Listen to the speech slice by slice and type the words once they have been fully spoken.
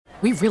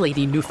we really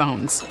need new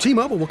phones.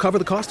 T-Mobile will cover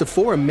the cost of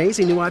 4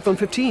 amazing new iPhone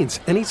 15s,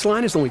 and each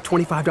line is only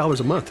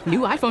 $25 a month. New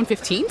iPhone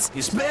 15s?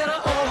 It's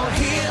better over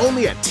here.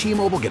 Only at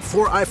T-Mobile, get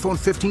 4 iPhone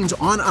 15s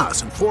on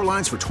us and 4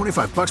 lines for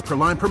 $25 per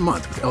line per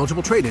month with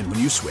eligible trade-in when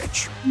you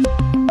switch.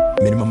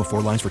 Minimum of 4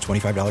 lines for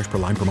 $25 per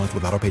line per month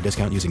with autopay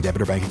discount using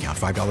debit or bank account.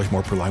 $5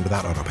 more per line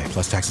without autopay,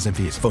 plus taxes and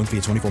fees. Phone fee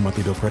at 24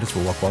 monthly bill credits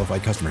for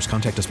well-qualified customers.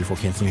 Contact us before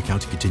canceling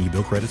account to continue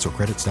bill credits or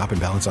credit stop and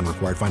balance on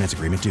required finance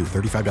agreement due.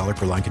 $35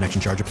 per line connection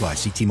charge applies.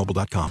 See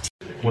T-Mobile.com.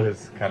 What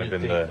has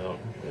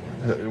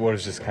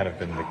just kind of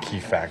been the key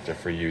factor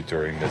for you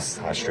during this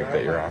hot streak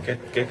that you're on?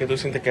 ¿Qué tú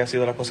sientes que ha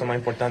sido la cosa más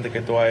importante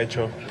que tú has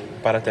hecho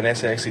para tener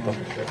ese éxito?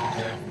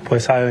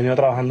 Pues he venido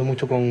trabajando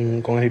mucho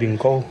con el hitting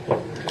coach,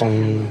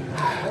 con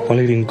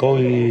el hitting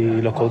coach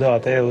y los coaches de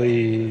bateo,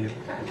 y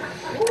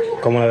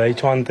como le había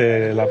dicho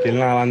antes, la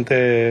pierna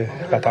adelante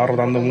la estaba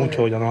rotando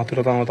mucho, ya no la estoy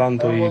rotando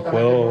tanto y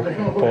puedo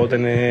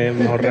tener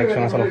mejor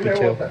reacción hacia los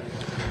picheos.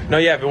 No,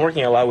 yeah, I've been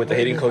working a lot with the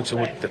hitting coach,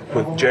 with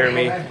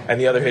Jeremy and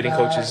the other hitting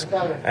coaches,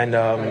 and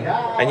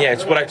yeah,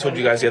 it's what I told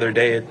you guys the other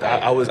day.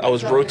 I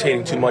was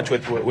rotating too much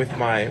with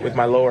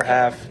my lower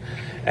half,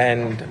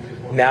 and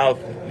now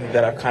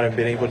that I've kind of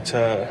been able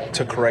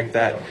to correct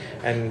that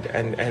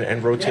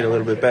and rotate a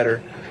little bit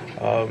better,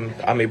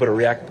 I'm able to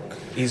react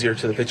easier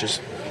to the pitches.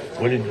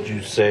 What did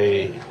you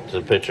say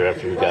to the pitcher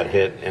after you got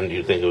hit, and do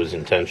you think it was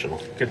intentional?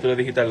 ¿Qué tú le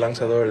dijiste al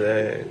lanzador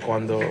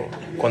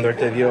cuando él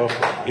te dio,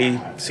 y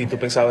si tú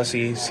pensabas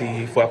si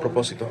fue a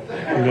propósito?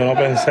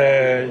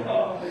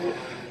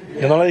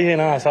 Yo no le dije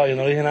nada, ¿sabes? Yo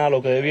no le dije nada.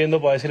 Lo quedé viendo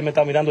para decir, me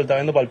estaba mirando, él estaba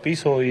viendo para el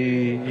piso,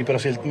 pero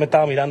si él me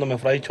estaba mirando, me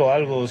fuera dicho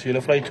algo. Si yo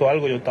le fuera dicho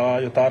algo, yo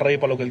estaba ready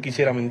para lo que él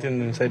quisiera, ¿me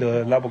entiendes? En serio,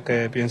 de verdad,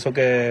 porque pienso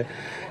que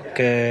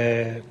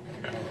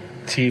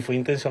si fue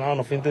intencional o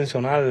no fue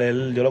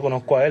intencional, yo lo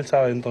conozco a él,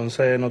 ¿sabes?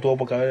 Entonces no tuvo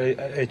por qué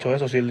haber hecho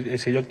eso. Si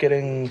ellos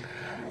quieren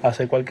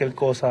hacer cualquier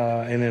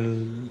cosa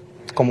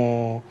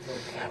como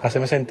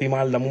hacerme sentir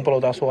mal, dame un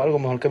pelotazo o algo,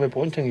 mejor que me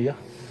ponchen y ya.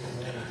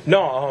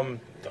 No,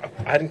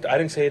 I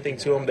didn't say anything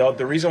to him.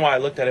 The reason why I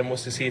looked at him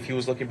was to see if he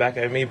was looking back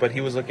at me, but he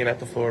was looking at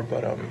the floor.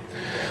 But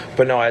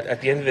no,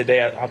 at the end of the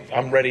day,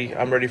 I'm ready.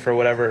 I'm ready for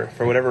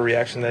whatever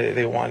reaction that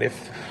they want.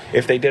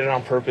 If they did it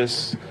on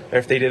purpose, or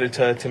if they did it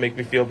to make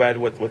me feel bad,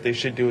 what they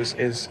should do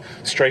is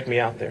strike me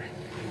out there.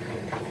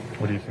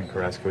 What do you think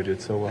Carrasco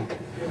did so well?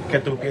 ¿Qué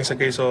tú piensas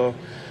que hizo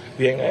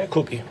bien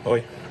Cookie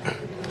hoy?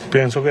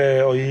 Pienso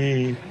que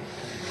hoy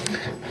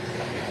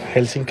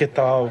el sinker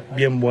estaba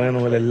bien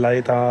bueno, el slide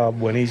estaba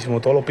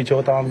buenísimo, todos los picheos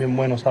estaban bien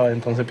buenos, ¿sabes?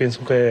 Entonces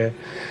pienso que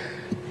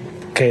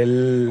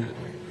él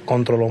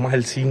controló más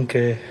el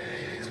sinker,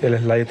 el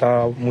slide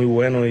estaba muy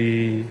bueno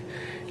y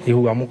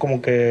jugamos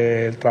como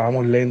que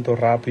trabajamos lento,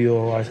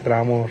 rápido, a veces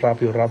trabajamos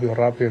rápido,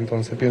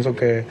 entonces pienso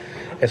que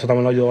eso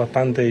también lo ayudó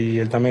bastante y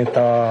él también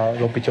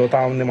los picheos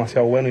estaban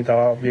demasiado buenos y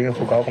estaba bien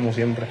enfocado como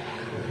siempre.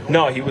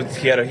 No, he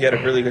had a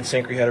really good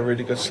sinker. He had a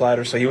really good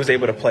slider, so he was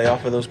able to play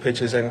off of those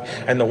pitches. And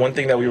the one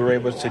thing that we were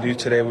able to do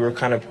today, we were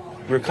kind of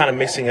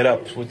mixing it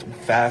up with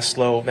fast,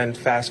 slow, then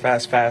fast.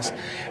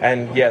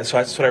 And yeah, so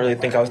that's what I really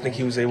think. I think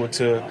he was able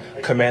to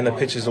command the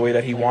pitches the way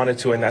that he wanted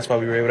to, and that's why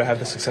we were able to have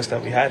the success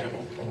that we had.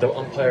 The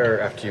umpire,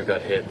 after you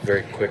got hit,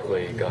 very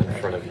quickly got in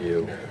front of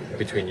you,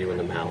 between you and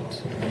the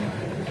mound.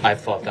 I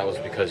thought that was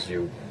because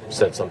you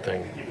said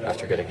something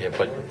after getting hit,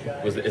 but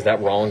is that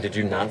wrong? Did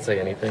you not say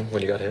anything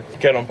when you got hit?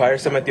 Que el umpire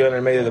se metió en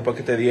el medio después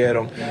que te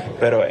dieron,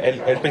 pero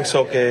él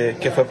pensó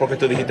que fue porque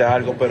tú dijiste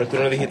algo, pero tú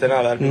no dijiste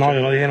nada. No,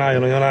 yo no dije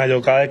nada.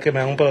 Yo cada vez que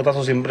me dan un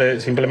pelotazo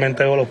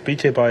simplemente hago los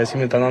pitches para ver si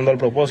me están dando al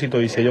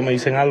propósito, y si ellos me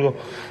dicen algo,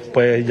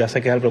 pues ya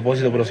sé que es al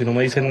propósito, pero si no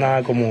me dicen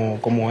nada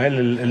como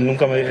él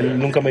nunca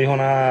me dijo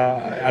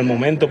nada al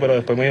momento, pero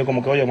después me dijo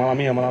como que, oye, mala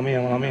mía.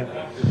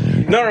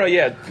 No,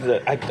 yeah.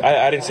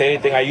 I didn't say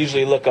anything. I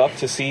usually look up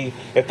to see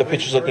if the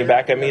pitcher's looking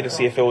back at me to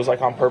see if it was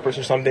like on purpose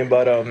or something.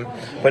 But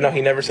no,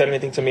 he never said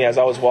anything to me. As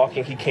I was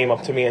walking, he came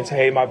up to me and said,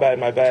 "Hey, my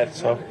bad."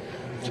 So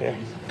yeah.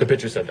 The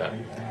pitcher said that.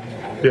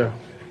 Yeah.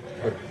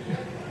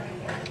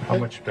 How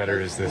much better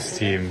is this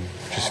team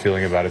just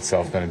feeling about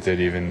itself than it did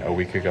even a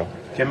week ago?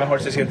 ¿Qué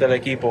mejor se siente el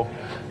equipo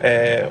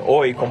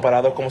hoy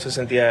comparado a cómo se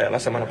sentía la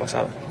semana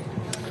pasada?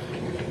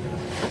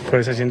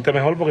 Pues se siente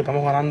mejor porque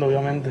estamos ganando,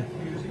 obviamente.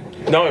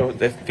 No,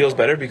 it feels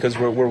better because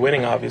we're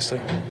winning, obviously.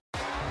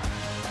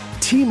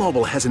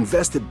 T-Mobile has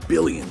invested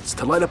billions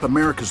to light up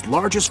America's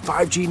largest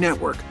 5G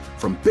network,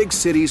 from big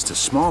cities to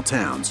small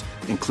towns,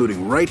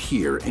 including right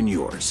here in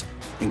yours.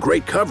 And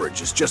great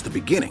coverage is just the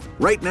beginning.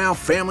 Right now,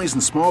 families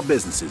and small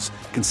businesses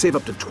can save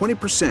up to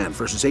 20%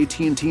 versus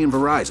AT&T and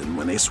Verizon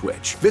when they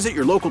switch. Visit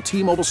your local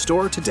T-Mobile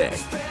store today.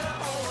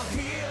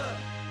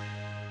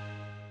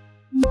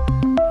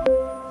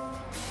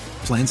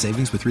 Plan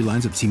savings with 3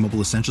 lines of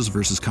T-Mobile Essentials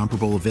versus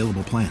comparable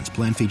available plans.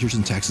 Plan features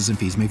and taxes and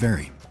fees may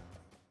vary.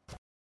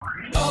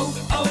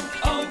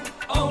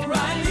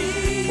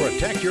 O'Reilly. For a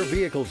Protect your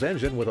vehicle's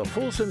engine with a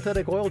full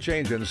synthetic oil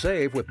change and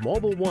save with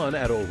Mobile One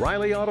at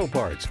O'Reilly Auto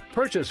Parts.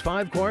 Purchase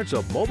 5 quarts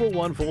of Mobile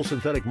One full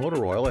synthetic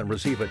motor oil and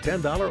receive a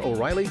 $10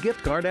 O'Reilly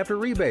gift card after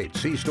rebate.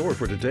 See store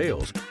for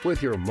details.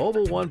 With your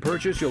Mobile One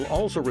purchase, you'll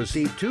also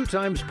receive 2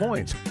 times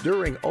points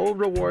during O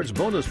Rewards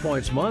Bonus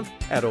Points Month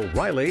at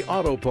O'Reilly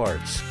Auto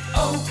Parts.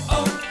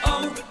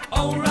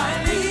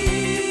 O'Reilly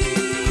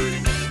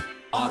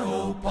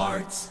Auto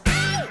Parts.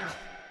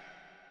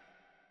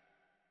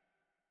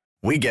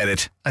 We get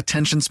it.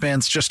 Attention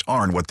spans just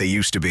aren't what they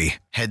used to be.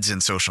 Heads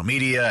in social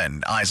media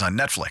and eyes on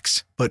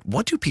Netflix. But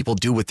what do people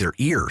do with their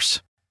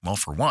ears? Well,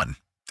 for one,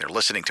 they're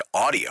listening to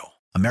audio.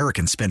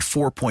 Americans spend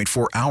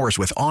 4.4 hours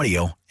with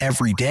audio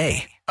every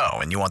day. Oh,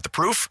 and you want the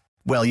proof?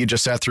 Well, you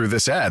just sat through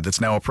this ad that's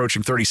now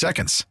approaching 30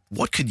 seconds.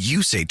 What could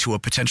you say to a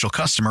potential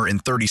customer in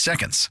 30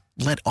 seconds?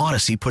 Let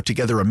Odyssey put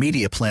together a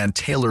media plan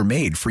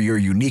tailor-made for your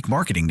unique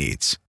marketing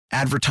needs.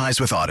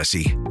 Advertise with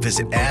Odyssey.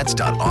 Visit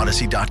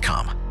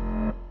ads.odyssey.com.